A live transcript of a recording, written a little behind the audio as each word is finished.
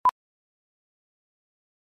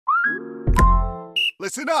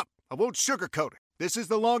Listen up. I won't sugarcoat it. This is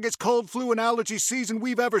the longest cold, flu, and allergy season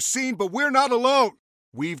we've ever seen, but we're not alone.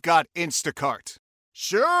 We've got Instacart.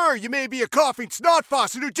 Sure, you may be a coughing snot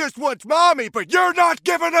faucet who just wants mommy, but you're not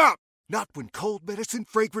giving up. Not when cold medicine,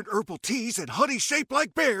 fragrant herbal teas, and honey shaped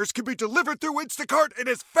like bears can be delivered through Instacart in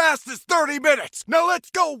as fast as 30 minutes. Now let's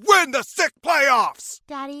go win the sick playoffs.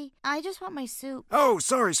 Daddy, I just want my soup. Oh,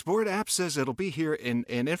 sorry, Sport. App says it'll be here in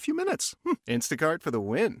a few minutes. Instacart for the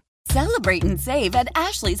win. Celebrate and save at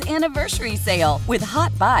Ashley's Anniversary Sale. With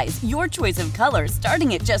Hot Buys, your choice of colors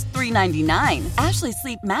starting at just $3.99. Ashley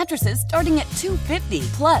Sleep mattresses starting at $2.50.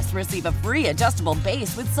 Plus, receive a free adjustable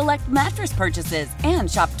base with select mattress purchases. And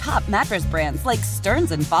shop top mattress brands like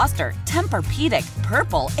Stearns & Foster, Tempur-Pedic,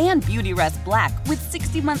 Purple, and Beautyrest Black with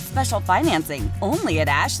 60-month special financing. Only at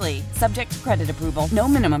Ashley. Subject to credit approval. No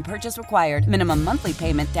minimum purchase required. Minimum monthly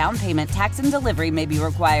payment, down payment, tax, and delivery may be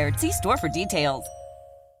required. See store for details.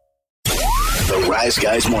 The Rise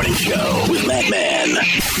Guys Morning Show with Madman, 9,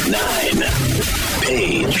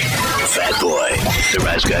 Paige, Fat Boy. The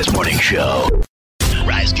Rise Guys Morning Show.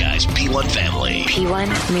 Rise Guys P1 family.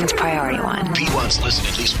 P1 means priority one. P1s listen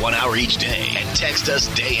at least 1 hour each day and text us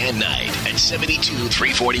day and night at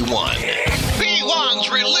 72341. P1s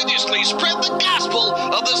religiously spread the gospel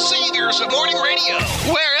of the saviors of morning radio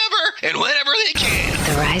wherever and whenever they can.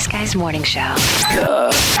 The Rise Guys Morning Show.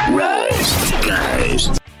 The Rise Guys.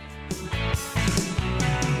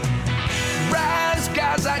 Rise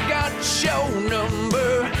Guys, I got show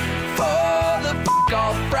number for the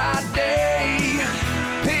off Friday.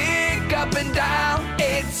 Pick up and dial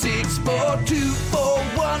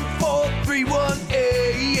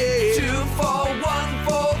 864-241-431-88.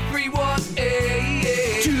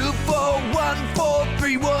 241-431-88.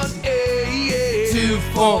 241-431-88.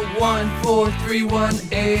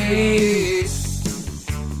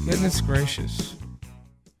 241-431-88. Goodness gracious.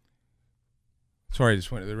 Sorry, I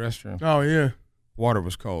just went to the restroom. Oh, yeah. Water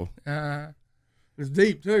was cold. It's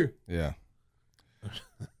deep, too. Yeah.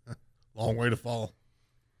 Long way to fall.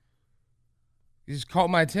 You just caught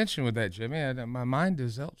my attention with that, Jimmy. My mind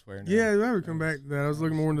is elsewhere now. Yeah, I would come back to that. I was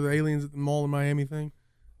looking more into the aliens at the mall in Miami thing.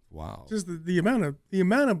 Wow. Just the amount of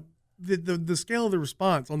the scale of the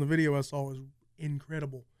response on the video I saw was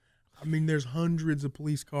incredible. I mean, there's hundreds of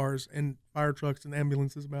police cars and fire trucks and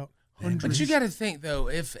ambulances about. Hundreds. But you got to think though,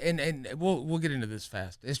 if and we'll get into this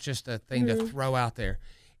fast. It's just a thing to throw out there.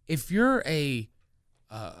 If you're a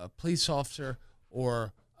police officer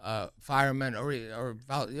or fireman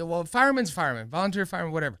fireman's fireman, volunteer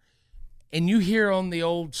fireman, whatever, and you hear on the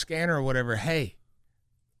old scanner or whatever, hey,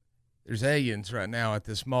 there's aliens right now at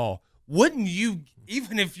this mall. Wouldn't you,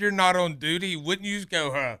 even if you're not on duty, wouldn't you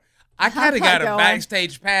go, I kind of got a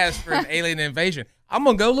backstage pass for an alien invasion. I'm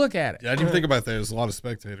going to go look at it. Yeah, I didn't even think about that. There's a lot of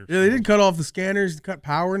spectators. Yeah, they did cut off the scanners, cut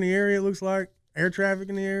power in the area, it looks like. Air traffic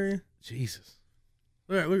in the area. Jesus.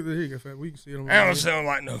 Look at this. Here you go, Fat. We can see it on the That don't sound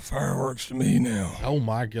like no fireworks to me now. Oh,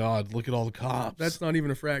 my God. Look at all the cops. That's not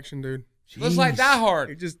even a fraction, dude. Looks like Die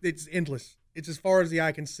Hard. It's endless. It's as far as the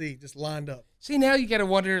eye can see, just lined up. See, now you got to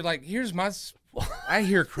wonder, like, here's my I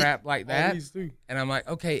hear crap like that, and I'm like,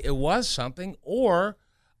 okay, it was something, or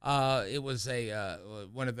it was a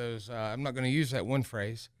one of those. I'm not going to use that one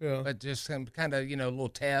phrase, but just some kind of a little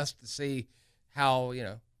test to see how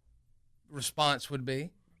response would be.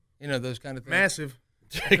 Those kind of things. Massive.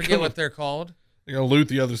 I forget what they're called. They're gonna loot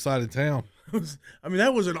the other side of town. I mean,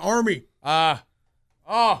 that was an army. Come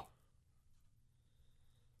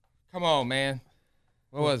on, man.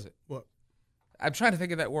 What was it? What? I'm trying to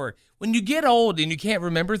think of that word. When you get old and you can't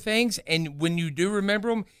remember things, and when you do remember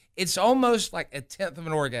them, it's almost like a tenth of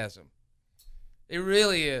an orgasm. It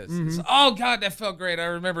really is. Mm-hmm. It's, oh, God, that felt great. I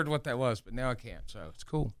remembered what that was, but now I can't. So it's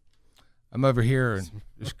cool. I'm over here and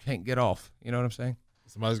just can't get off. You know what I'm saying?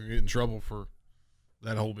 Somebody's going to get in trouble for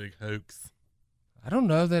that whole big hoax. I don't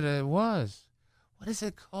know that it was. What is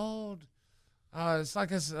it called? It's like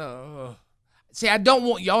a... See, I don't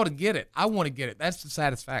want y'all to get it. I want to get it. That's the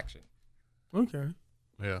satisfaction. Okay.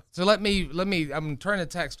 Yeah. So let me. I'm turning the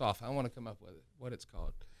text off. I want to come up with it. What it's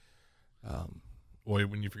called. Wait,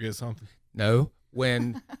 when you forget something? No,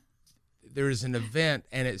 when there's an event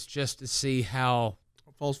and it's just to see how.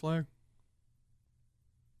 False flag?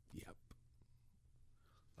 Yep.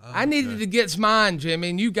 I needed to get mine, Jimmy,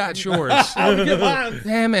 and you got yours. I would get mine.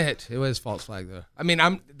 Damn it. It was false flag, though. I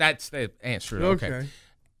mean, that's the answer. Okay.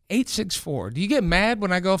 864. Do you get mad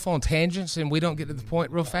when I go off on tangents and we don't get to the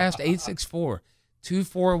point real fast?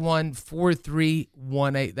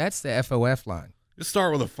 864-241-4318. That's the FOF line. Just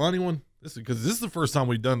start with a funny one. Because this is the first time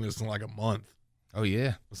we've done this in like a month. Oh,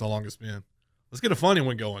 yeah. That's how long it's been. Let's get a funny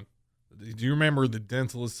one going. Do you remember the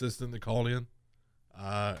dental assistant that called in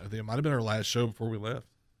I think it might have been her last show before we left.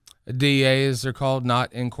 A DA, as they're called,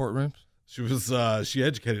 not in courtrooms. She was she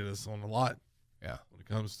educated us on a lot. Yeah, when it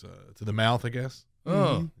comes to the mouth, I guess.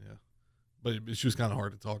 Oh, yeah, but she was kind of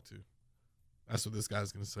hard to talk to. That's what this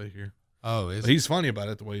guy's going to say here. Oh, but he's funny about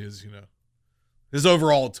it the way he is, his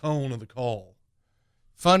overall tone of the call.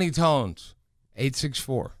 Funny tones.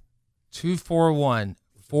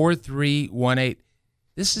 864-241-4318.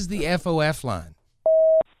 This is the FOF line.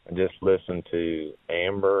 I just listened to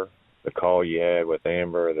Amber, the call you had with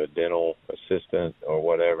Amber, the dental assistant or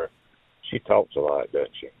whatever. She talks a lot,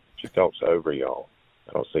 doesn't she? She talks over y'all.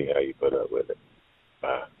 I don't see how you put up with it.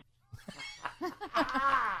 Bye.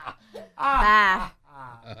 Bye.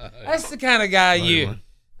 That's the kind of guy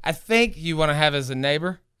I think you want to have as a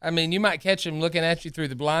neighbor. I mean, you might catch him looking at you through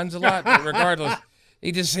the blinds a lot, but regardless,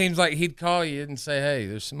 he just seems like he'd call you and say, hey,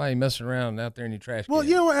 there's somebody messing around out there in your trash can. Well,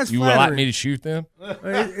 you know what? That's you flattering. would like me to shoot them?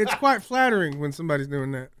 It's quite flattering when somebody's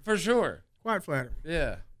doing that. For sure. Quite flattering.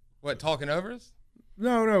 Yeah. What, talking over us?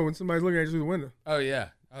 No, when somebody's looking at you through the window. Oh, yeah.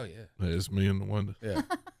 Oh, yeah. Hey, it's me in the window. Yeah.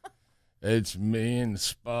 It's me in the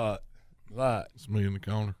spot. Light. It's me in the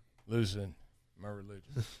corner. Losing my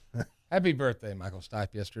religion. Happy birthday, Michael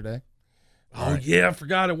Stipe, yesterday. Oh, yeah, I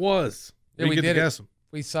forgot it was. Yeah, we get did to guess him.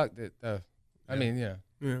 We sucked it, though. I mean, yeah.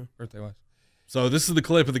 Birthday was. So this is the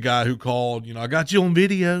clip of the guy who called, I got you on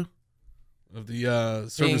video of the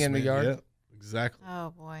Peeing in the yard. Yeah, exactly. Oh,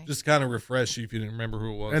 boy. Just kind of refresh you if you didn't remember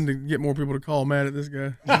who it was. And to get more people to call mad at this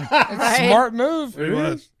guy. Right. Smart move. It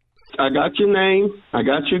was. I got your name. I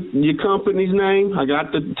got your company's name. I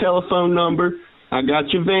got the telephone number. I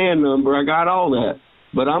got your van number. I got all that.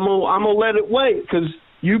 But I'm gonna let it wait because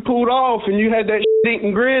you pulled off and you had that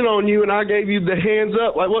stinking grin on you, and I gave you the hands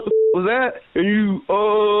up like, what the was that? And you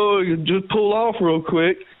just pull off real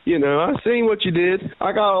quick. I seen what you did.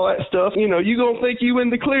 I got all that stuff. You gonna think you in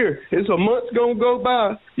the clear. It's a month's gonna go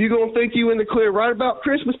by. You gonna think you in the clear. Right about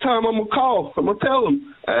Christmas time, I'm gonna call. I'm gonna tell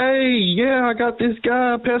them, hey, yeah, I got this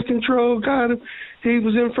guy, pest control, got him. He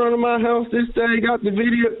was in front of my house this day. Got the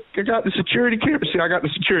video. I got the security camera. See, I got the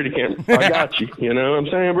security camera. I got you. You know what I'm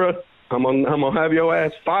saying, bro? I'm gonna have your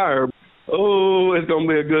ass fired. Oh, it's gonna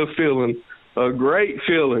be a good feeling, a great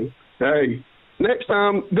feeling. Hey, next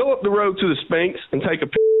time, go up the road to the Spanx and take a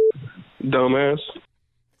dumbass.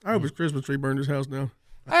 I hope his Christmas tree burned his house down.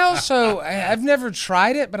 I've never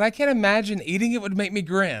tried it, but I can't imagine eating it would make me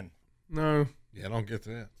grin. No. Yeah, I don't get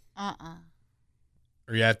that. Uh-uh.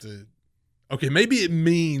 Or you have to. Okay, maybe it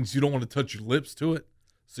means you don't want to touch your lips to it,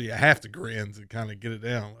 so you have to grin to kind of get it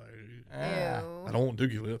down. I don't want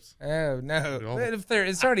dookie lips. Oh, no. But if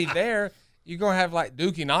it's already there, you're going to have like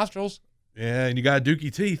dookie nostrils. Yeah, and you got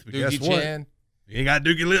dookie teeth, but dookie guess what? chin. You ain't got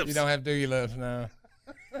dookie lips. You don't have dookie lips, no.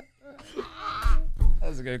 That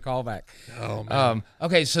was a good callback. Oh, man.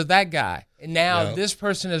 Okay, so that guy. And now this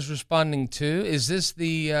person is responding to, is this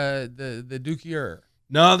the dookier?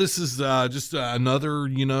 No, this is just another,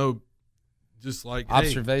 just like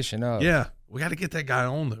observation of. Yeah, we got to get that guy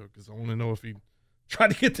on, though, because I want to know if he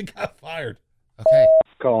tried to get the guy fired. Okay.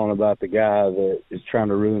 Calling about the guy that is trying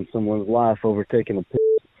to ruin someone's life over taking a piss.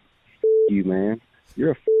 You, man.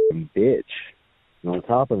 You're a f***ing bitch. And on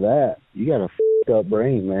top of that, you got a f***ed up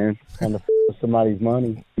brain, man. Trying to f*** with somebody's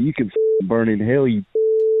money. You can burn in hell, you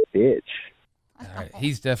bitch. All right.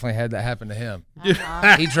 He's definitely had that happen to him.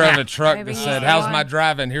 Uh-huh. He drove a truck Maybe that he's said, the how's one. my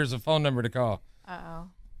driving? Here's a phone number to call.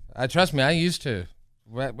 Uh-oh. Trust me, I used to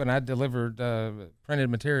when I delivered printed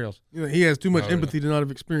materials. He has too much empathy to not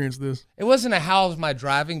have experienced this. It wasn't a how's my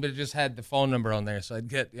driving, but it just had the phone number on there. So I'd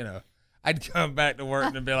get, I'd come back to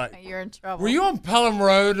work and be like, You're in trouble. were you on Pelham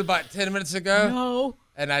Road about 10 minutes ago? No.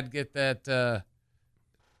 And I'd get that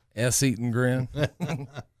ass-eating grin.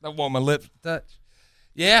 I want my lips to touch.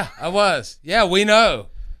 Yeah, I was. Yeah, we know.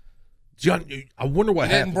 John, I wonder what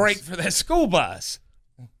You happened. didn't break for that school bus.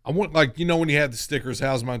 I want, when you have the stickers,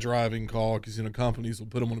 how's my driving call, because, companies will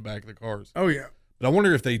put them on the back of the cars. Oh, yeah. But I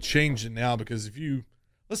wonder if they changed it now, because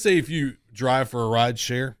let's say if you drive for a ride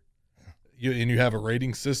share and you have a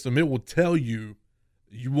rating system, it will tell you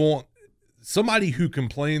want somebody who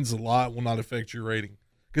complains a lot will not affect your rating,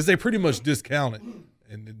 because they pretty much discount it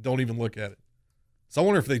and don't even look at it. So I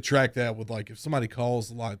wonder if they track that with, if somebody calls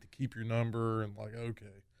a lot, to keep your number and okay,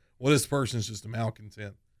 well, this person's just a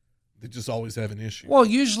malcontent. They just always have an issue. Well,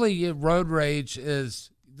 usually road rage is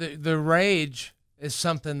the rage is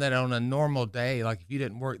something that on a normal day, like if you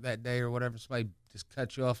didn't work that day or whatever, somebody just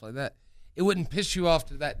cut you off like that, it wouldn't piss you off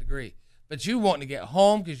to that degree. But you wanting to get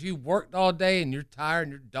home because you worked all day and you're tired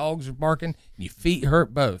and your dogs are barking and your feet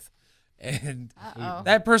hurt both. And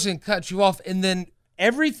that person cuts you off, and then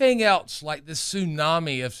everything else, like this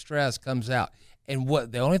tsunami of stress, comes out. And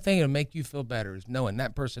the only thing that'll make you feel better is knowing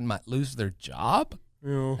that person might lose their job.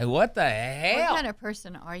 Yeah. Hey, what the hell? What kind of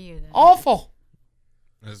person are you then? Awful.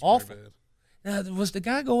 That's Awful. pretty Now, was the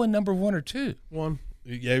guy going number 1 or 2? 1.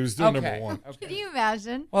 Yeah, he was doing number 1. Okay. Can you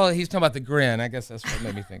imagine? Well, he's talking about the grin. I guess that's what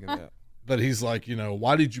made me think of that. But he's like,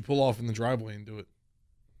 why did you pull off in the driveway and do it?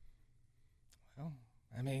 Well,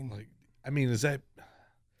 I mean, is that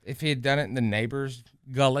if he had done it in the neighbor's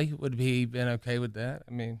gully, would he been okay with that?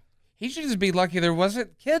 I mean, he should just be lucky there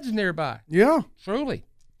wasn't kids nearby. Yeah, truly.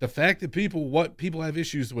 the fact that what people have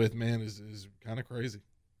issues with, man, is kind of crazy.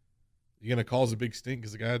 You're gonna cause a big stink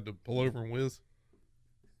because the guy had to pull over and whiz.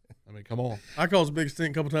 I mean, come on. I cause a big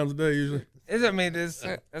stink a couple times a day usually.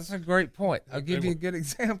 That's a great point. I'll give you a good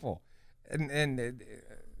example, and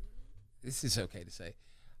this is okay to say.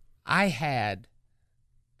 I had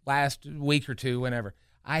last week or two, whenever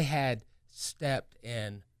I had stepped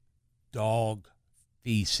in dog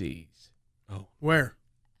feces. Oh, where?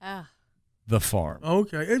 The farm.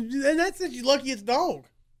 Okay, and that's it. You're lucky it's dog.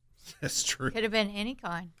 That's true. Could have been any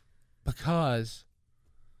kind. Because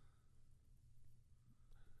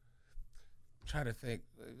try to think.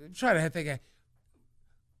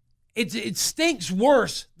 It stinks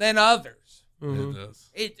worse than others. Mm-hmm. It does.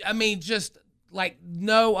 I mean, just like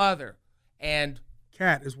no other. And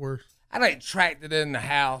cat is worse. I like tracked it in the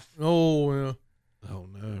house. Oh yeah. Oh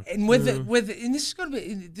no. And with it, and this is gonna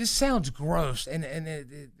be. This sounds gross, and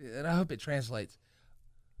I hope it translates.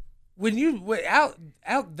 When you out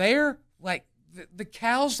there, like the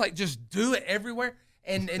cows, like just do it everywhere,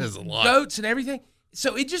 and goats and everything.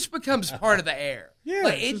 So it just becomes part of the air. Yeah,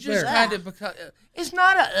 like, it just kind of becomes. It's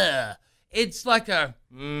not a. It's like a.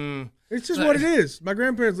 It's just what it is. My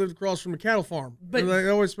grandparents lived across from a cattle farm, but they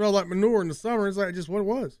always smelled like manure in the summer. It's like just what it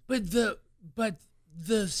was. But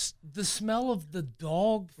the smell of the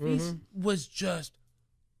dog feces was just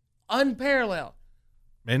unparalleled.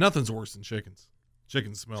 Man, nothing's worse than chickens.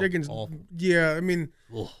 Chickens smell awful. Yeah, I mean,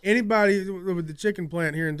 anybody with the chicken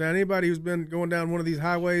plant here in town, anybody who's been going down one of these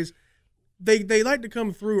highways, they like to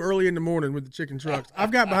come through early in the morning with the chicken trucks.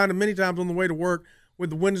 I've got behind them many times on the way to work with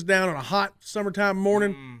the windows down on a hot summertime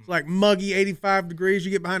morning. It's like muggy, 85 degrees.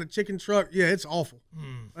 You get behind a chicken truck. Yeah, it's awful.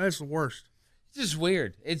 That's the worst. It's just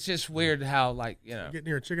weird. It's just weird how, like, get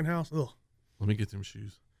near a chicken house. Ugh. Let me get them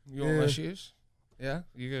shoes. You want my shoes? Yeah?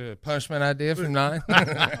 You get a punishment idea from 9?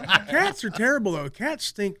 Cats are terrible, though. Cats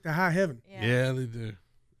stink to high heaven. Yeah, they do.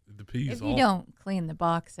 The peas. If you don't clean the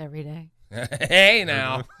box every day. Hey,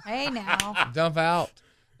 now. Hey, now. Dump out.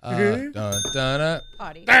 Potty.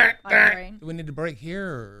 Do we need to break here?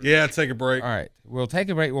 Or? Yeah, take a break. All right. We'll take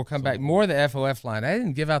a break. We'll come back. More of the FOF line. I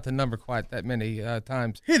didn't give out the number quite that many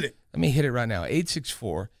times. Hit it. Let me hit it right now.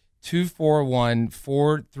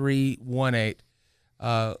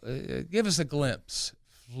 864-241-4318. Give us a glimpse,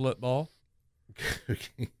 football.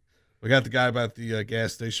 We got the guy about the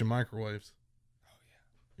gas station microwaves. Oh,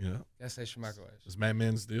 yeah. You know? Gas station microwaves. It's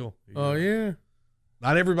Man's deal. Oh, yeah.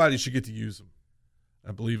 Not everybody should get to use them,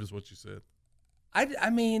 I believe is what you said. I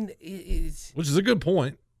mean, it's... Which is a good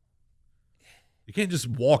point. You can't just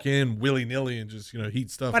walk in willy-nilly and just,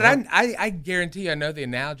 heat stuff But up. I guarantee you, I know the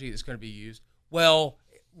analogy that's going to be used. Well,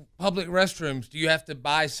 public restrooms, do you have to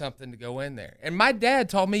buy something to go in there? And my dad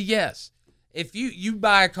told me yes. If you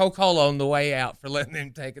buy a Coca-Cola on the way out for letting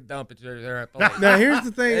them take a dump at their place. Now, here's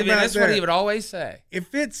the thing about that's that. what he would always say.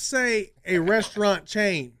 If it's, say, a restaurant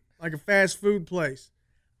chain, like a fast food place,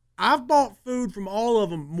 I've bought food from all of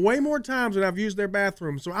them way more times than I've used their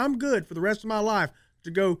bathroom. So I'm good for the rest of my life to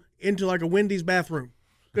go into like a Wendy's bathroom.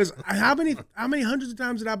 Because how many hundreds of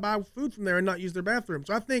times did I buy food from there and not use their bathroom?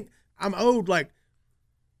 So I think I'm owed like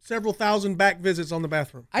several thousand back visits on the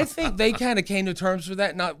bathroom. I think they kind of came to terms with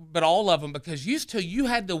that, but all of them, because used to you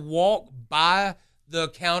had to walk by the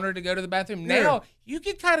counter to go to the bathroom. Yeah. Now you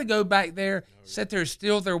can kind of go back there, sit there,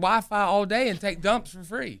 steal their Wi-Fi all day, and take dumps for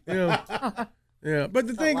free. Yeah. Yeah, but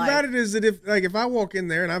the thing about it is that if I walk in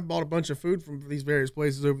there and I've bought a bunch of food from these various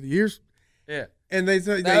places over the years, yeah, and they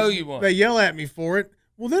yell at me for it,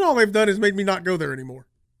 well then all they've done is made me not go there anymore.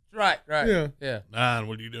 Right. Yeah. 9,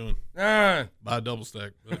 what are you doing? 9. Buy a double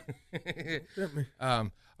stack. All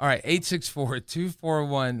right,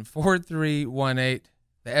 864-241-4318,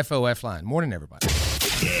 the FOF line. Morning, everybody.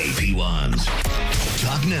 Hey, P1s.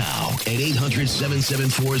 Talk now at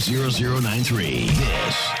 800-774-0093.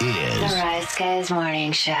 This is The Rise Guys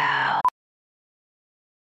Morning Show.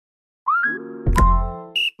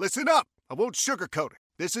 Listen up. I won't sugarcoat it.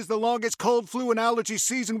 This is the longest cold, flu, and allergy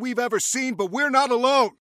season we've ever seen, but we're not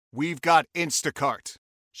alone. We've got Instacart.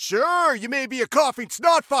 Sure, you may be a coughing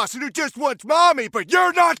snot faucet who just wants mommy, but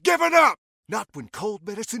you're not giving up. Not when cold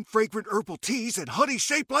medicine, fragrant herbal teas, and honey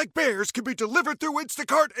shaped like bears can be delivered through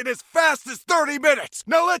Instacart in as fast as 30 minutes.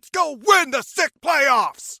 Now let's go win the sick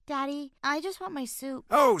playoffs. Daddy, I just want my soup.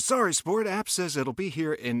 Oh, sorry, Sport. App says it'll be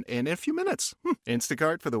here in a few minutes.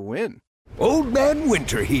 Instacart for the win. Old Man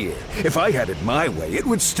Winter here. If I had it my way, it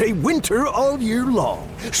would stay winter all year long.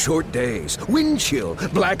 Short days, wind chill,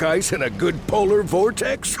 black ice, and a good polar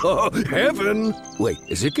vortex. Oh, heaven. Wait,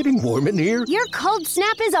 is it getting warm in here? Your cold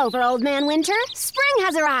snap is over, Old Man Winter. Spring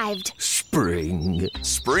has arrived. Spring.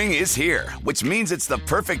 Spring is here, which means it's the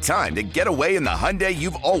perfect time to get away in the Hyundai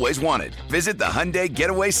you've always wanted. Visit the Hyundai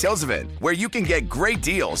Getaway Sales Event, where you can get great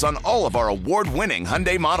deals on all of our award-winning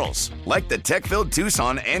Hyundai models, like the tech-filled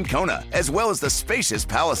Tucson and Kona, as well as the spacious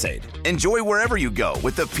Palisade. Enjoy wherever you go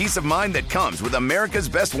with the peace of mind that comes with America's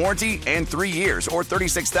best warranty and 3 years or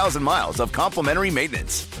 36,000 miles of complimentary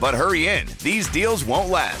maintenance. But hurry in, these deals won't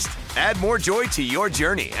last. Add more joy to your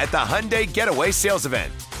journey at the Hyundai Getaway Sales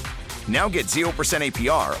Event. Now get 0%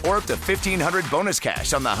 APR or up to $1,500 bonus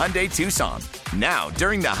cash on the Hyundai Tucson. Now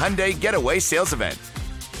during the Hyundai Getaway Sales Event.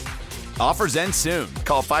 Offers end soon.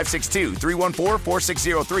 Call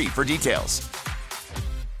 562-314-4603 for details.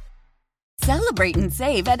 Celebrate and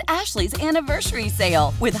save at Ashley's Anniversary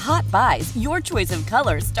Sale. With Hot Buys, your choice of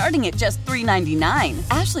colors starting at just $3.99.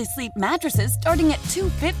 Ashley Sleep mattresses starting at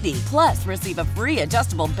 $2.50. Plus, receive a free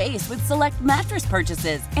adjustable base with select mattress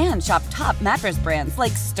purchases. And shop top mattress brands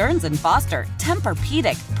like Stearns & Foster,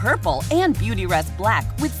 Tempur-Pedic, Purple, and Beautyrest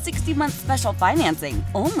Black with 60-month special financing.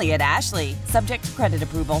 Only at Ashley. Subject to credit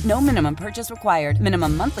approval. No minimum purchase required.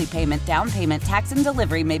 Minimum monthly payment, down payment, tax, and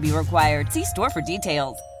delivery may be required. See store for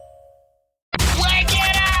details.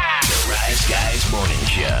 Rise Guys Morning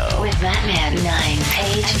Show. With Batman 9,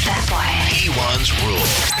 Paige, and Fatboy. P1's rule.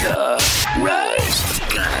 The Rise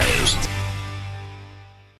Guys.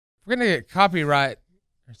 We're going to get copyright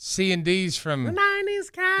C&Ds from The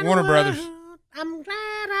 90s kind Warner of Brothers. world. I'm glad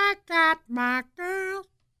I got my girl.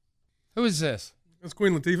 Who is this? That's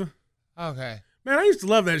Queen Latifah. Okay. Man, I used to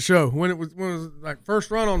love that show when it was like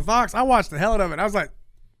first run on Fox. I watched the hell out of it. I was like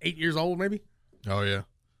 8 years old, maybe. Oh yeah,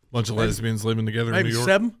 bunch of lesbians living together Maybe in New York.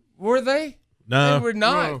 7. Were they? No, They were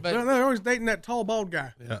not. No. But They're always dating that tall, bald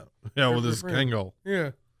guy. Yeah, with his Kangol.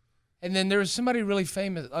 Yeah. And then there was somebody really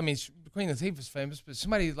famous. I mean, Queen Latifah's famous, but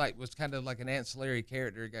somebody like was kind of like an ancillary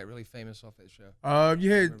character got really famous off that show.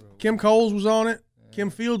 You had Kim Coles was on it.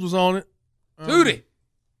 Kim Fields was on it. Tootie.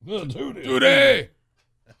 Tootie. Tootie.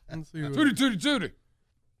 Let's see who- Tootie.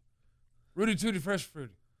 Rudy Tootie Fresh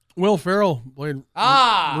Fruity. Will Ferrell played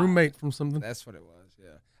roommate from something. That's what it was,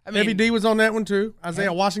 yeah. I Heavy D was on that one too.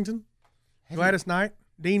 Isaiah Washington, Gladys Knight,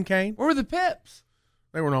 Dean Cain. Where were the Pips?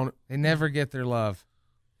 They weren't on it. They never get their love.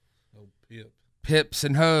 Oh, Pip. Pips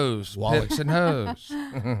and Hoes. Wally. Pips and Hoes.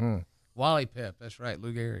 Wally Pip. That's right.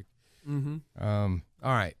 Lou Gehrig. Mm-hmm. All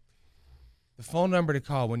right. The phone number to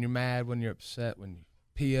call when you're mad, when you're upset, when you're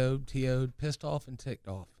PO'd, TO'd, pissed off, and ticked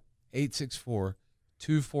off.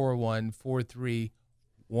 864-241-4318.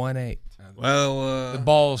 Well, the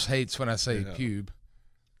balls hates when I say yeah. pube.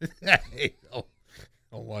 I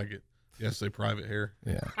don't like it. You have to say private hair.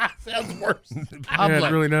 Yeah. Sounds worse. Yeah,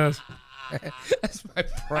 it really does. That's my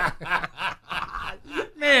pride.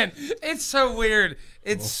 Man, it's so weird.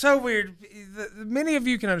 It's so weird. Many of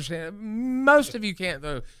you can understand. Most of you can't,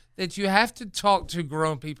 though. That you have to talk to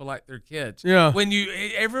grown people like they're kids. Yeah. When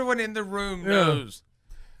everyone in the room knows.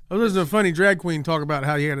 I was listening to a funny drag queen talk about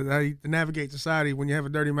how you navigate society when you have a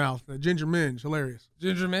dirty mouth. Ginger Minge, hilarious.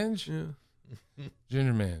 Ginger Minge? Yeah.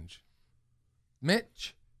 Ginger Minge.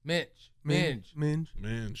 Minge.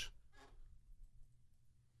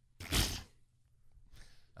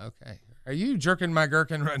 Okay. Are you jerking my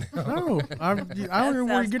gherkin right now? No, I don't know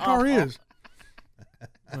where your guitar is.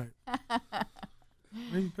 Right.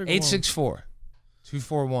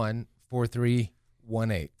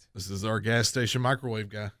 864-241-4318. This is our gas station microwave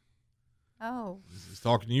guy. Oh. He's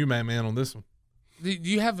talking to you, man, on this one. Do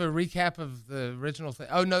you have a recap of the original thing?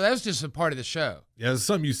 Oh, no, that was just a part of the show. Yeah, it's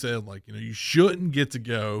something you said, like, you shouldn't get to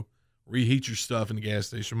go reheat your stuff in the gas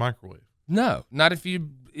station microwave. No, not if you're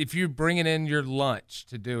bringing in your lunch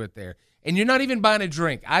to do it there. And you're not even buying a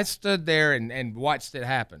drink. I stood there and watched it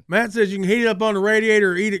happen. Matt says you can heat it up on the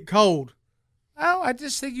radiator or eat it cold. Oh, I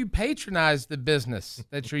just think you patronize the business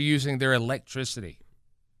that you're using their electricity.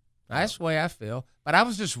 That's the way I feel. But I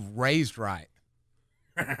was just raised right.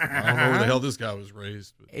 I don't know where the hell this guy was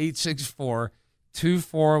raised.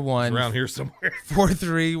 864-241. Around here somewhere.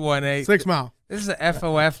 4318. 6 Mile. This is the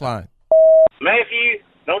FOF line. Matthew,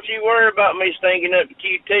 don't you worry about me stinking up the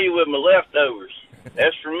QT with my leftovers.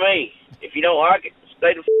 That's for me. If you don't like it,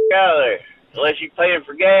 stay the f*** out of there. Unless you're paying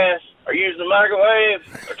for gas or using the microwave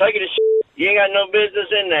or taking a shit, You ain't got no business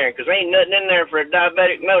in there, 'cause ain't nothing in there for a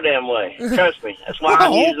diabetic no damn way. Trust me. That's why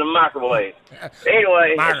I'm using the microwave.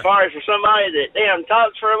 Anyway, as far as for somebody that damn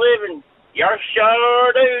talks for a living, y'all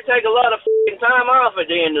sure do take a lot of f***ing time off at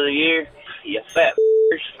the end of the year. You fat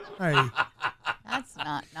Hey. That's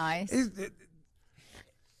not nice.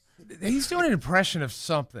 He's doing an impression of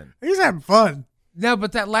something. He's having fun. No,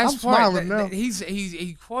 but that last I'm part, smiling now.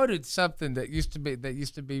 he quoted something that used to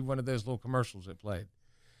be one of those little commercials that played.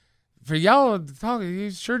 For y'all talking, you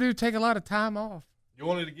sure do take a lot of time off. You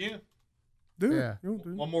want it again? Do Yeah.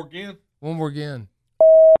 One more again? One more again.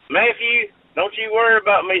 Matthew, don't you worry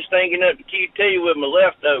about me stinking up the QT with my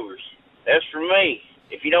leftovers. That's for me.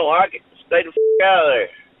 If you don't like it, stay the f*** out of there.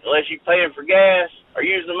 Unless you're paying for gas, or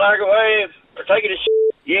using the microwave, or taking a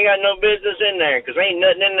shit. You ain't got no business in there, 'cause ain't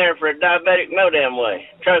nothing in there for a diabetic no damn way.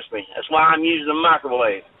 Trust me. That's why I'm using the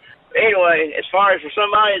microwave. Anyway, as far as for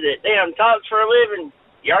somebody that damn talks for a living,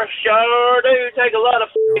 y'all sure do take a lot of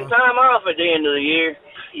f***ing time off at the end of the year.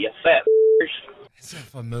 You fat f***ers. It's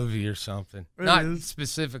a movie or something. It Not is.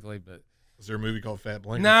 specifically, but. Is there a movie called Fat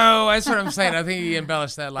Blanket? No, that's what I'm saying. I think he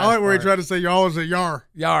embellished that last I like where he part. tried to say y'all was a yar.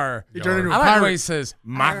 Yar. He turned into a I like the pirate. way he says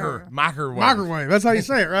microwave. Microwave. That's how you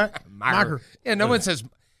say it, right? Microwave. Yeah, no one says,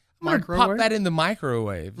 I'm going to pop Microwave. that in the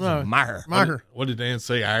microwave. No. Microwave. What did Dan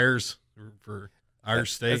say? Irish for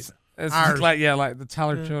Irish State? It's Ours. like the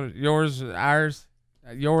Tyler children. Yours, ours,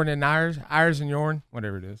 Yorn and ours and Yorn,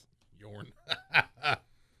 whatever it is. Yorn.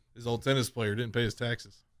 His old tennis player didn't pay his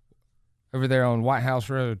taxes. Over there on White House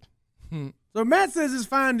Road. So Matt says it's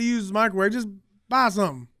fine to use the microwave. Just buy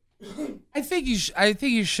something. I think you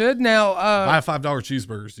should now. Buy $5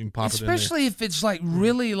 cheeseburgers. You can pop it in there. Especially if it's like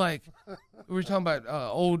really like we were talking about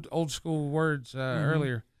old school words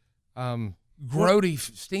earlier. Grody,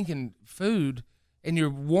 stinking food, and you're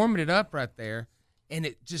warming it up right there, and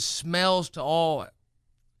it just smells to all.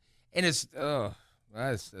 And it's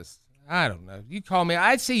that's just, I don't know. You call me,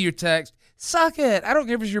 I'd see your text. Suck it. I don't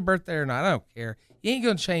care if it's your birthday or not. I don't care. You ain't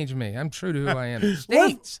gonna change me. I'm true to who I am. It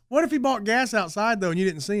stinks. What if he bought gas outside though, and you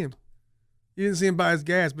didn't see him? You didn't see him buy his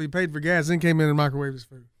gas, but he paid for gas, then came in and microwaved his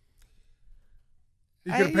food.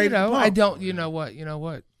 He could have paid. I don't. You know what?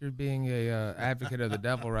 You're being a advocate of the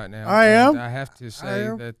devil right now. I am. And I have to say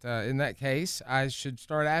that in that case, I should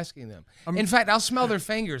start asking them. In fact, I'll smell their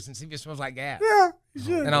fingers and see if it smells like gas. Yeah, you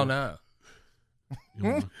should. And I'll know.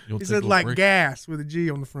 He said like gas with a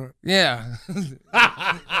G on the front. Yeah.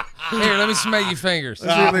 Here, let me smell your fingers.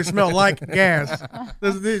 Let's see if they smell like gas.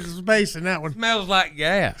 There's space in that one. Smells like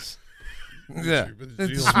gas. Yeah.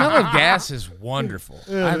 The smell of gas is wonderful.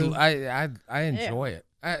 Yeah. I enjoy it.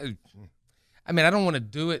 I mean, I don't want to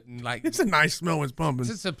do it and like. It's a nice smell when it's pumping.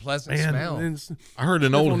 It's a pleasant smell. I heard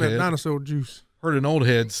an old head. Dinosaur juice. Heard an old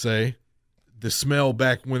head say the smell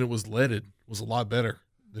back when it was leaded was a lot better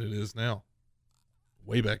than it is now.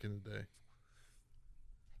 Way back in the day.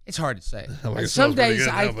 It's hard to say. Like Some days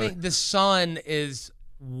I think the sun is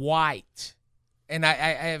white. And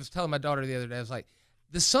I was telling my daughter the other day, I was like,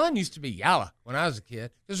 the sun used to be yellow when I was a kid.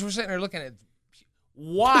 Because we're sitting there looking at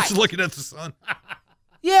white. Just looking at the sun.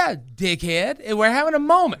 Yeah, dickhead. And we're having a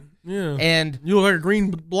moment. Yeah. And you look like a green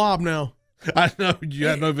blob now. I know. You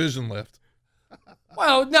got no vision left.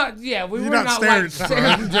 Well, we were not not staring like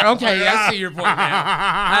at the okay, I see your point now.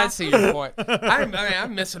 I see your point.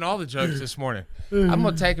 I'm missing all the jokes this morning. I'm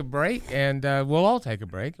going to take a break, and we'll all take a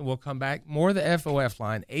break, and we'll come back. More of the FOF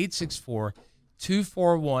line,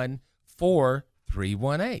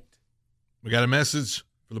 864-241-4318. We got a message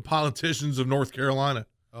for the politicians of North Carolina.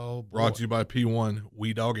 Oh, boy. Brought to you by P1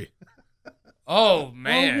 Wee Doggy. Oh,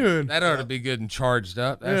 man. good. That ought to be good and charged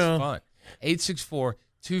up. That's fun.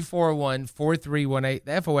 864-241-4318,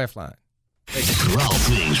 the FOF line. For all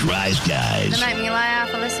things Rise Guys. They make me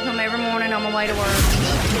laugh. I listen to them every morning on my way to work.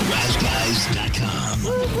 RiseGuys.com.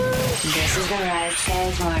 This is the Rise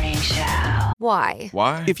Guys Morning Show. Why?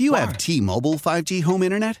 If you have T-Mobile 5G home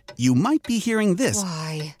internet, you might be hearing this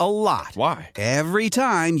Why? a lot. Every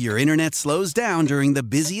time your internet slows down during the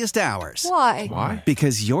busiest hours. Why?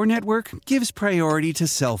 Because your network gives priority to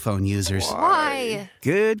cell phone users. Why?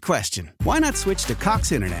 Good question. Why not switch to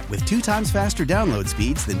Cox Internet with 2 times faster download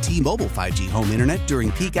speeds than T-Mobile 5G home internet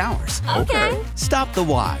during peak hours? Okay. Stop the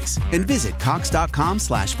whys and visit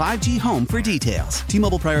cox.com/5G home for details.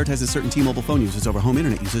 T-Mobile prioritizes certain T-Mobile phone users over home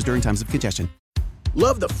internet users during times of congestion.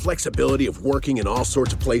 Love the flexibility of working in all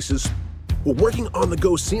sorts of places? Well, working on the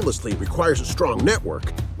go seamlessly requires a strong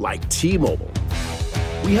network like T-Mobile.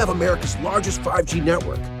 We have America's largest 5G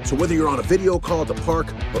network, so whether you're on a video call at the park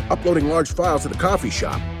or uploading large files at a coffee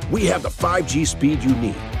shop, we have the 5G speed you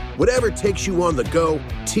need. Whatever takes you on the go,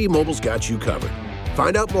 T-Mobile's got you covered.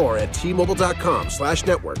 Find out more at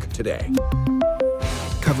T-Mobile.com/network today.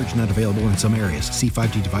 Coverage not available in some areas. See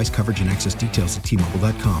 5G device coverage and access details at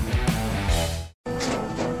T-Mobile.com.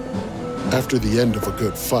 After the end of a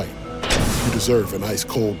good fight, you deserve an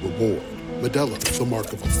ice-cold reward. Modelo is the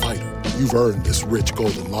mark of a fighter. You've earned this rich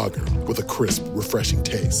golden lager with a crisp, refreshing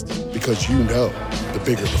taste. Because you know, the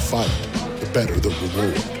bigger the fight, the better the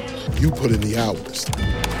reward. You put in the hours,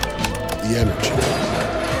 the energy,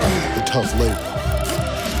 the tough labor.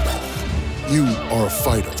 You are a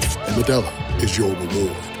fighter, and Modelo is your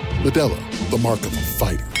reward. Modelo, the mark of a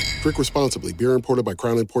fighter. Drink responsibly. Beer imported by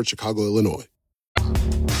Crown Imports, Chicago, Illinois.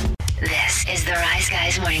 This is the Rise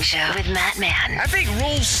Guys Morning Show with Matt Mann. I think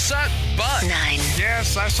rules suck butt. 9.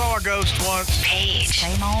 Yes, I saw a ghost once. Paige.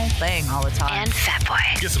 Same old thing all the time. And Fat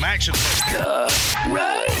Boy. Get some action. The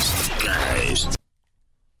Rise Guys.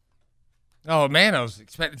 Oh, man, I was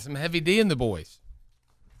expecting some Heavy D in the boys.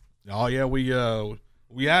 Oh, yeah, we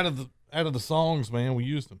out of the songs, man, we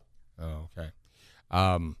used them. Oh, okay.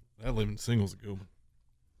 That Living Single's a good one.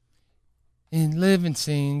 In Living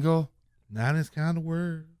Single. Not this kind of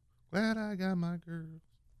word. Glad I got my girl.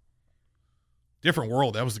 Different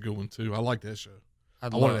World, that was a good one, too. I like that show. I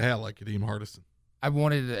wanted to have like Kadeem Hardison. I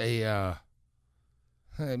wanted it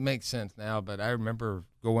makes sense now, but I remember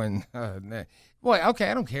going, boy,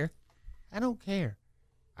 okay, I don't care.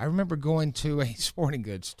 I remember going to a sporting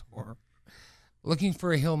goods store looking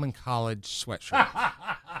for a Hillman College sweatshirt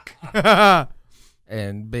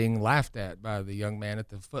and being laughed at by the young man at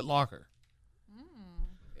the Foot Locker.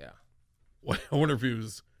 Yeah. Well, I wonder if he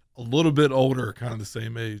was a little bit older, kind of the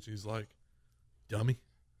same age. He's like, dummy,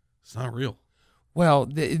 it's not real. Well,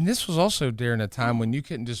 and this was also during a time when you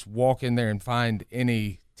couldn't just walk in there and find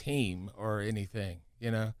any team or anything, you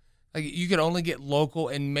know? Like, you could only get local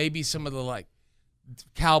and maybe some of the, like,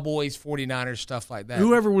 Cowboys, 49ers, stuff like that.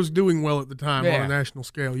 Whoever was doing well at the time on a national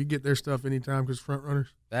scale, you get their stuff anytime because front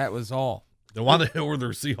runners. That was all. Then why the hell were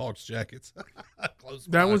there Seahawks jackets?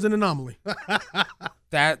 That was an anomaly.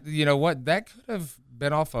 That, you know what, that could have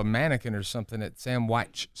been off a mannequin or something at Sam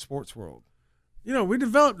White's Sports World. You know, we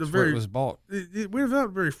developed a very it was bought. We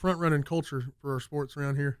developed a very front running culture for our sports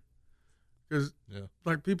around here, because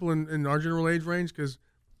like people in our general age range. Because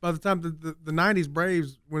by the time the '90s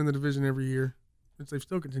Braves win the division every year, which they've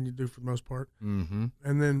still continued to do for the most part, mm-hmm.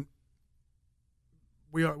 and then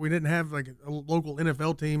we didn't have like a local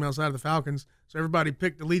NFL team outside of the Falcons, so everybody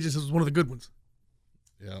picked allegiance as one of the good ones.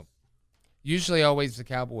 Yeah. Usually, always the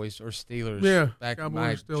Cowboys or Steelers. Yeah, back Cowboys,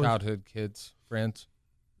 my Steelers. Childhood kids, friends.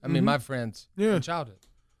 I mean, my friends. Yeah. In childhood.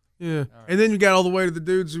 Yeah, right. And then you got all the way to the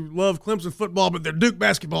dudes who love Clemson football, but they're Duke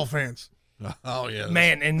basketball fans. Oh yeah,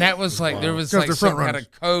 man, and that was like there was like some kind of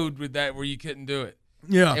code with that where you couldn't do it.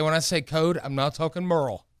 Yeah. And when I say code, I'm not talking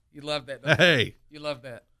Merle. You love that. Hey, you love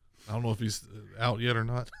that. I don't know if he's out yet or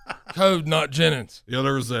not. Code, not Jennings. Yeah,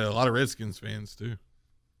 there was a lot of Redskins fans too.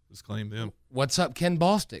 Just claim them. What's up, Ken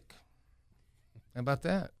Bostic? How about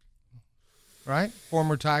that? Right,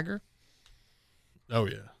 former Tiger. Oh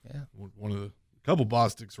yeah, yeah. One of the couple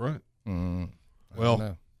Bostics, right? Well,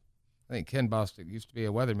 I think Ken Bostic used to be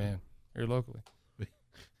a weatherman here locally.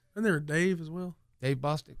 And there was Dave as well. Dave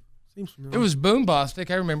Bostic. Seems familiar. It was Boom Bostic.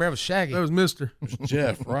 I remember. I was Shaggy. That was Mister. There's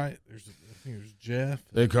Jeff, right? I think there's Jeff.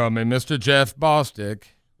 They call me Mr. Jeff Bostic.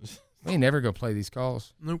 We never go play these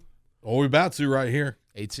calls. Nope. Oh, we're about to right here.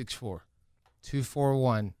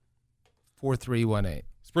 864-241-4318.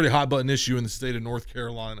 It's a pretty hot button issue in the state of North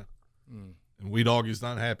Carolina. And Wee Doggy's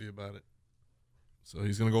not happy about it. So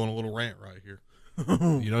he's going to go on a little rant right here.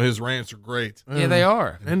 You know, his rants are great. Yeah, they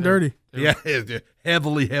are. And dirty. Yeah, they're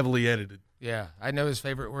heavily edited. Yeah, I know his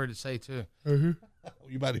favorite word to say, too. Mm-hmm.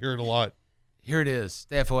 You about to hear it a lot. Here it is,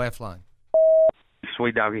 the FOF line.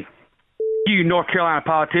 Sweet doggy. You North Carolina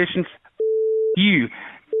politicians. You.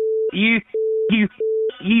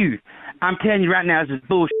 I'm telling you right now, this is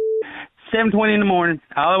bullshit. 7:20 in the morning,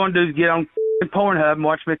 all I want to do is get on Pornhub and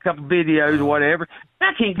watch me a couple videos or whatever.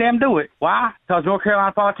 I can't damn do it. Why? Because North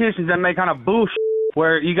Carolina politicians, they make kind of bullshit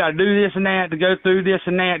where you got to do this and that to go through this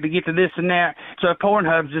and that to get to this and that. So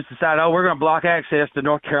Pornhub just decided, we're going to block access to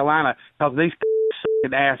North Carolina because these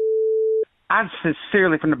sucking ass. I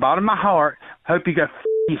sincerely, from the bottom of my heart, hope you go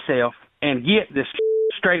yourself and get this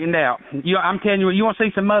straightened out. I'm telling you, you want to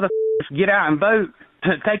see some motherfuckers get out and vote?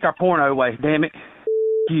 Take our porno away, damn it.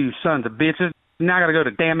 You sons of bitches. Now I got to go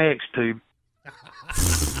to damn X-Tube.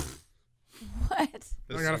 What?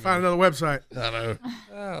 I got to find another website. I know.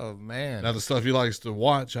 Oh, man. Now the stuff he likes to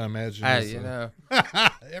watch, I imagine. Is, you know.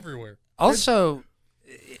 Everywhere. Also,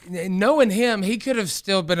 knowing him, he could have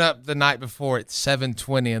still been up the night before at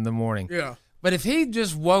 7:20 in the morning. Yeah. But if he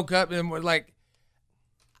just woke up and were like,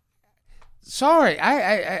 Sorry,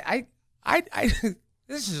 I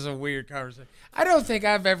this is a weird conversation. I don't think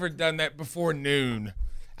I've ever done that before noon.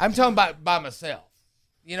 I'm talking about by myself.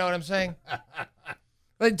 You know what I'm saying?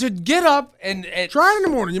 Like to get up and try it in the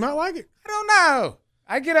morning. You might like it. I don't know.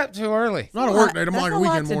 I get up too early. Not a work day. I'm like a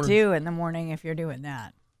weekend to morning. do in the morning if you're doing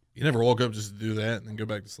that. You never woke up just to do that and then go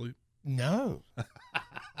back to sleep? No.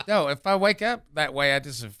 No, if I wake up that way, I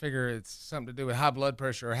just figure it's something to do with high blood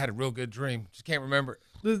pressure or I had a real good dream. Just can't remember it.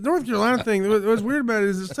 The North Carolina thing, what's weird about it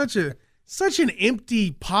is it's such an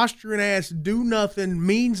empty, posturing ass, do nothing,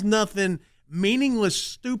 means nothing, meaningless,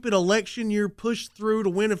 stupid election year pushed through to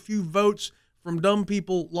win a few votes from dumb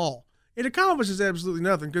people law. It accomplishes absolutely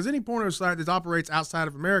nothing because any porno site that operates outside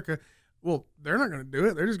of America, well, they're not going to do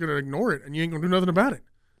it. They're just going to ignore it, and you ain't going to do nothing about it.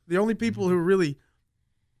 The only people who really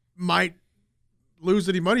might lose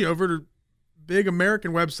any money over it are big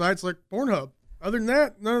American websites like Pornhub. Other than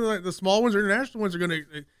that, none of the small ones or international ones are going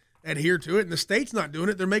to adhere to it, and the state's not doing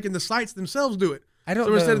it. They're making the sites themselves do it.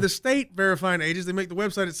 So instead of the state verifying ages, they make the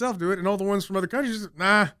website itself do it, and all the ones from other countries,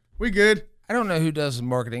 nah, we good. I don't know who does the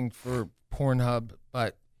marketing for Pornhub,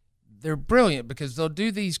 but they're brilliant because they'll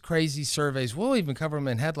do these crazy surveys. We'll even cover them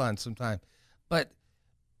in headlines sometime. But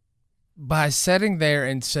by sitting there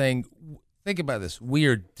and saying, think about this, we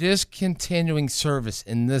are discontinuing service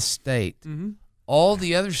in this state. Mm-hmm. All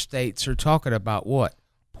the other states are talking about what?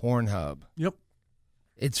 Pornhub. Yep.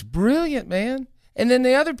 It's brilliant, man. And then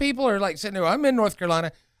the other people are like sitting there, I'm in North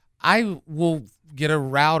Carolina. I will get a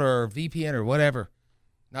router or VPN or whatever.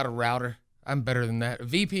 Not a router. I'm better than that. A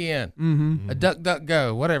VPN. Mm-hmm. A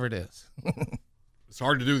DuckDuckGo, whatever it is. It's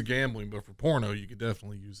hard to do with gambling, but for porno, you could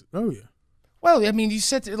definitely use it. Oh, yeah. Well, I mean, you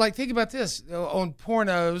sit there, like, think about this. On porn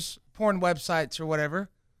websites or whatever,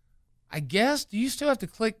 I guess, do you still have to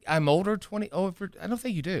click I'm older, 20? Oh, I don't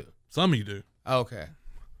think you do. Some of you do. Oh, okay.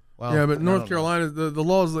 Well, yeah, but North Carolina, the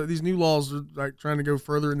laws, these new laws are like trying to go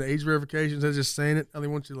further in the age verifications. They're just saying it. They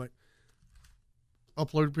want you to like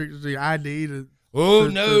upload pictures of your ID to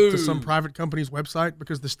some private company's website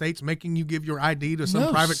because the state's making you give your ID to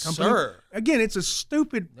some private company. Sir. Again, it's a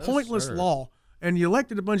stupid, pointless law. And you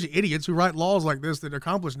elected a bunch of idiots who write laws like this that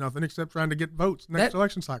accomplish nothing except trying to get votes next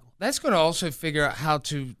election cycle. That's going to also figure out how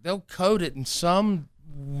to, they'll code it in some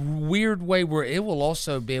weird way where it will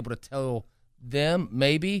also be able to tell them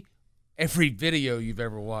maybe every video you've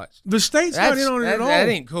ever watched. The state's not in on it at all. That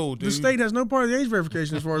ain't cool, dude. The state has no part of the age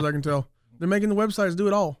verification as far as I can tell. They're making the websites do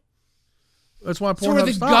it all. That's why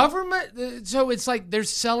Pornhub stopped. Government, so it's like they're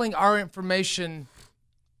selling our information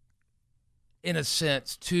in a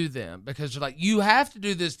sense to them because they're like, you have to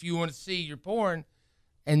do this if you want to see your porn.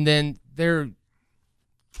 And then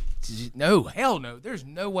no, hell no. There's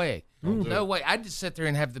no way. No way. I'd just sit there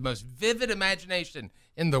and have the most vivid imagination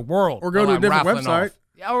in the world. Or go to a different website.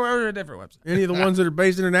 Yeah, or a different website. Any of the ones that are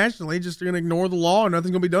based internationally just are going to ignore the law and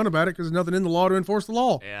nothing's going to be done about it because there's nothing in the law to enforce the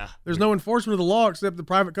law. Yeah. There's no enforcement of the law except the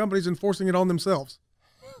private companies enforcing it on themselves.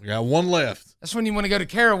 We got one left. That's when you want to go to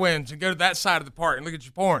Carowinds and go to that side of the park and look at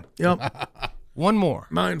your porn. Yep. One more.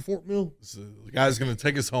 Mine, Fort Mill. So the guy's going to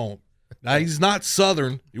take us home. Now, he's not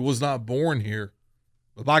Southern. He was not born here.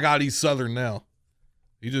 But by God, he's Southern now.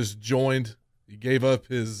 He just joined. He gave up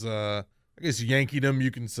his, I guess, Yankeedom,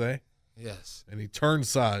 you can say. Yes. And he turned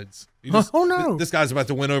sides. Oh, no. This guy's about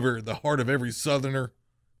to win over the heart of every Southerner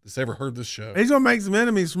that's ever heard this show. He's going to make some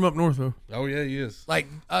enemies from up north, though. Oh, yeah, he is. Like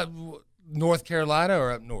North Carolina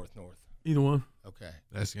or up north? Either one. Okay.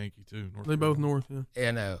 That's Yankee, too. They both north, yeah.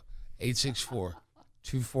 Yeah, no.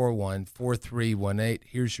 864-241-4318.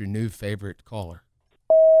 Here's your new favorite caller.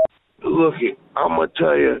 Look, I'm going to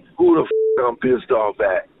tell you who the I'm pissed off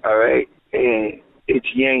at, all right? And it's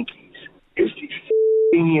Yankees. It's these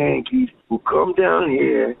Yankees who come down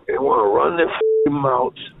here and want to run their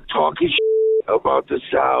mouths, talking about the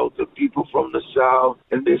South, the people from the South,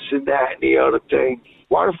 and this and that and the other thing.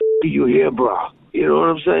 Why the are you here, bro? You know what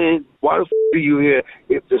I'm saying? Why the are you here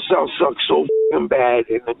if the South sucks so bad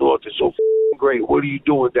and the North is so great? What are you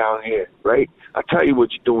doing down here, right? I'll tell you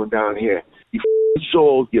what you're doing down here. You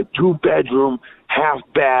sold your 2-bedroom,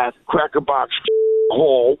 half-bath, cracker box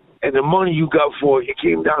hole, and the money you got for it, you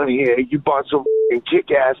came down here, you bought some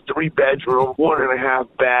kick-ass 3-bedroom,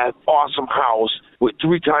 1.5-bath, awesome house with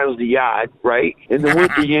 3 times the yard, right? In the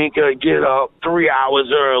winter, you ain't gonna get up 3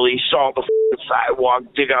 hours early, salt the sidewalk,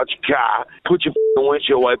 dig out your car, put your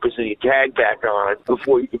windshield wipers and your tag back on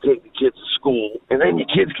before you can take the kids to school. And then your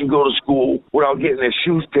kids can go to school without getting their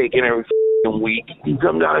shoes taken every week. You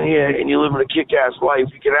come down here and you live in a kick-ass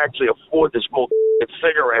life, you can actually afford to smoke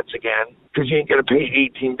cigarettes again because you ain't gonna pay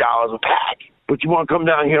 $18 a pack. But you want to come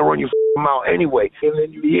down here and run your mouth anyway. And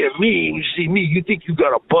then you hear me and you see me, you think you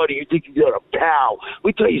got a buddy, you think you got a pal. Let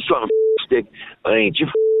me tell you something, stick. I ain't your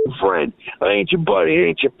friend. I ain't your buddy. I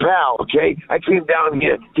ain't your pal, okay? I came down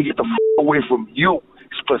here to get the away from you.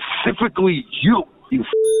 Specifically you. You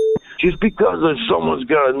just because someone's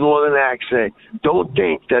got a northern accent, don't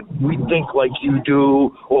think that we think like you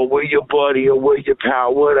do, or we're your buddy, or we're your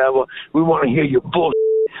pal, whatever. We want to hear your bullshit.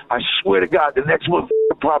 I swear to God, the next one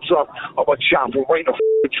pops up, I'm going to chop him right in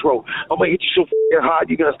the throat. I'm going to hit you so hard,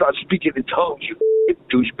 you're going to start speaking in tongues, you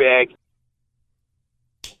douchebag.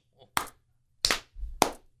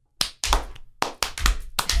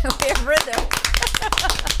 We have rhythm.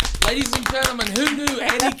 Ladies and gentlemen, who knew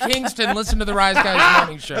Eddie Kingston listened to the Rise Guys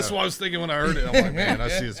Morning Show? That's what I was thinking when I heard it. I'm like, man, I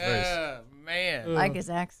see his face. Man. Like his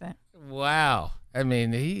accent. Wow. I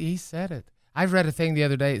mean, he said it. I read a thing the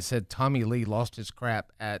other day. It said Tommy Lee lost his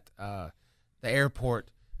crap at the airport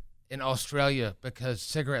in Australia because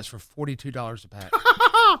cigarettes were $42 a pack.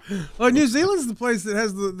 Well, New Zealand's the place that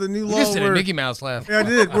has the new law. Just did a Mickey Mouse laugh. Yeah, I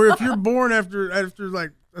did. Where if you're born after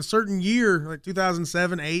like a certain year, like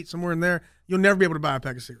 2007, 8, somewhere in there, you'll never be able to buy a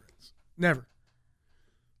pack of cigarettes. Never.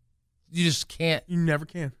 You just can't. You never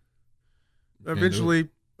can. Eventually,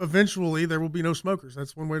 there will be no smokers.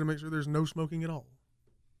 That's one way to make sure there's no smoking at all.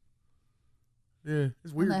 Yeah,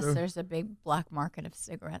 it's weird. Unless there's a big black market of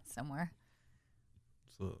cigarettes somewhere.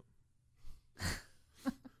 So,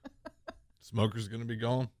 smokers going to be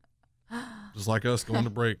gone. Just like us going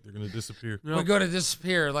to break. They're going to disappear. We're going to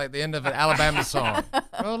disappear like the end of an Alabama song.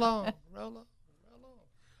 Roll on, roll on, roll on.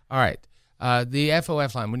 All right. The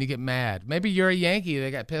FOF line, when you get mad. Maybe you're a Yankee that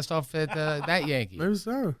got pissed off at that Yankee. Maybe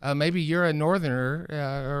so. Maybe you're a Northerner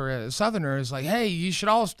or a Southerner is like, hey, you should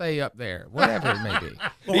all stay up there. Whatever it may be.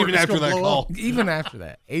 Even after that call. Even after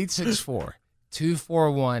that.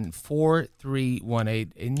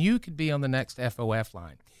 864-241-4318. And you could be on the next FOF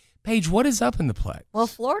line. Paige, what is up in the Plex? Well,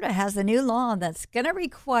 Florida has a new law that's going to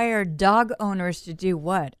require dog owners to do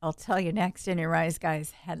what? I'll tell you next in your Rise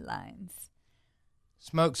Guys headlines.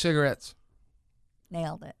 Smoke cigarettes.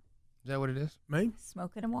 Nailed it. Is that what it is? Maybe.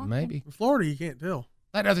 Smoking and walking. Maybe. In Florida, you can't tell.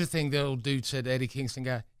 That other thing the old dude said, Eddie Kingston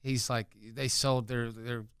guy, he's like, they sold their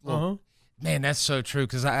little, man, that's so true,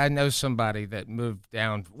 because I know somebody that moved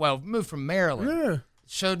from Maryland. Yeah.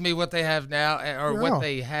 Showed me what they have now or what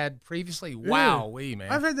they had previously. Yeah. Wow-wee,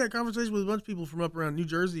 man. I've had that conversation with a bunch of people from up around New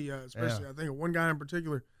Jersey, especially. I think of one guy in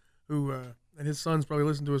particular who, and his son's probably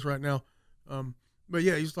listening to us right now. But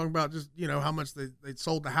yeah, he was talking about just, how much they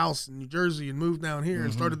sold the house in New Jersey and moved down here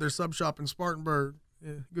and started their sub shop in Spartanburg.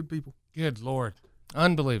 Yeah, good people. Good Lord.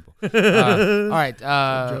 Unbelievable. All right.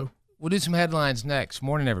 We'll do some headlines next.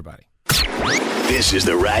 Morning, everybody. This is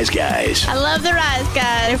the Rise Guys. I love the Rise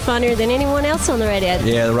Guys. They're funnier than anyone else on the radio.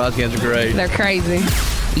 Yeah, the Rise Guys are great. They're crazy.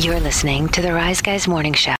 You're listening to the Rise Guys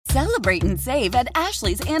Morning Show. Celebrate and save at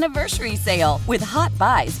Ashley's Anniversary Sale. With Hot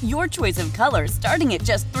Buys, your choice of colors starting at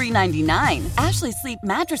just $3.99. Ashley Sleep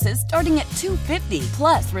mattresses starting at $2.50.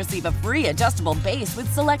 Plus, receive a free adjustable base with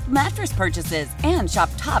select mattress purchases. And shop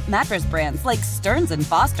top mattress brands like Stearns &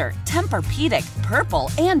 Foster, Tempur-Pedic, Purple,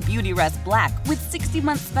 and Beautyrest Black with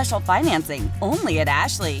 60-month special financing. Only at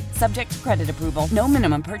Ashley. Subject to credit approval. No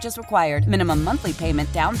minimum purchase required. Minimum monthly payment,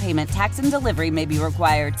 down payment, tax, and delivery may be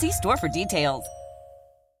required. See store for details.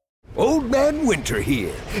 Old Man Winter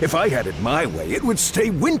here. If I had it my way, it would stay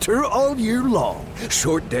winter all year long.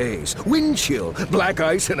 Short days, wind chill, black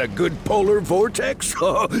ice, and a good polar vortex.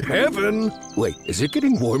 Oh, heaven. Wait, is it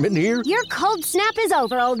getting warm in here? Your cold snap is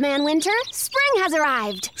over, Old Man Winter. Spring has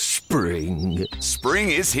arrived. Spring.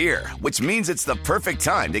 Spring is here, which means it's the perfect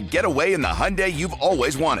time to get away in the Hyundai you've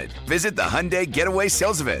always wanted. Visit the Hyundai Getaway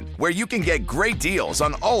Sales Event, where you can get great deals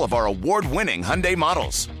on all of our award-winning Hyundai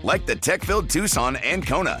models, like the tech-filled Tucson and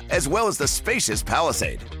Kona, as well as the spacious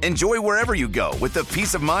Palisade. Enjoy wherever you go with the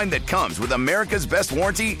peace of mind that comes with America's best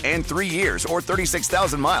warranty and 3 years or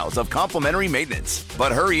 36,000 miles of complimentary maintenance.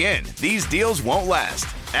 But hurry in, these deals won't last.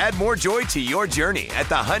 Add more joy to your journey at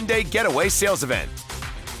the Hyundai Getaway Sales Event.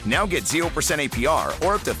 Now get 0% APR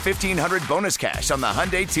or up to $1,500 bonus cash on the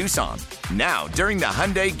Hyundai Tucson. Now, during the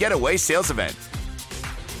Hyundai Getaway Sales Event.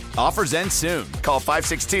 Offers end soon. Call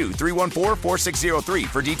 562-314-4603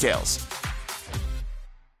 for details.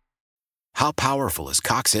 How powerful is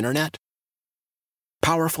Cox Internet?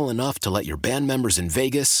 Powerful enough to let your band members in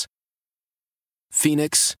Vegas,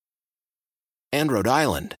 Phoenix, and Rhode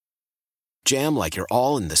Island jam like you're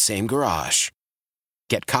all in the same garage.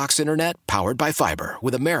 Get Cox Internet powered by fiber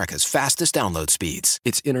with America's fastest download speeds.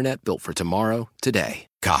 It's internet built for tomorrow, today.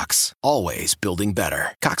 Cox, always building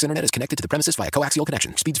better. Cox Internet is connected to the premises via coaxial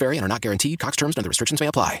connection. Speeds vary and are not guaranteed. Cox terms and other restrictions may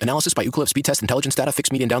apply. Analysis by Ookla Speed Test Intelligence Data.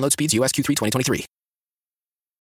 Fixed median download speeds. US Q3 2023.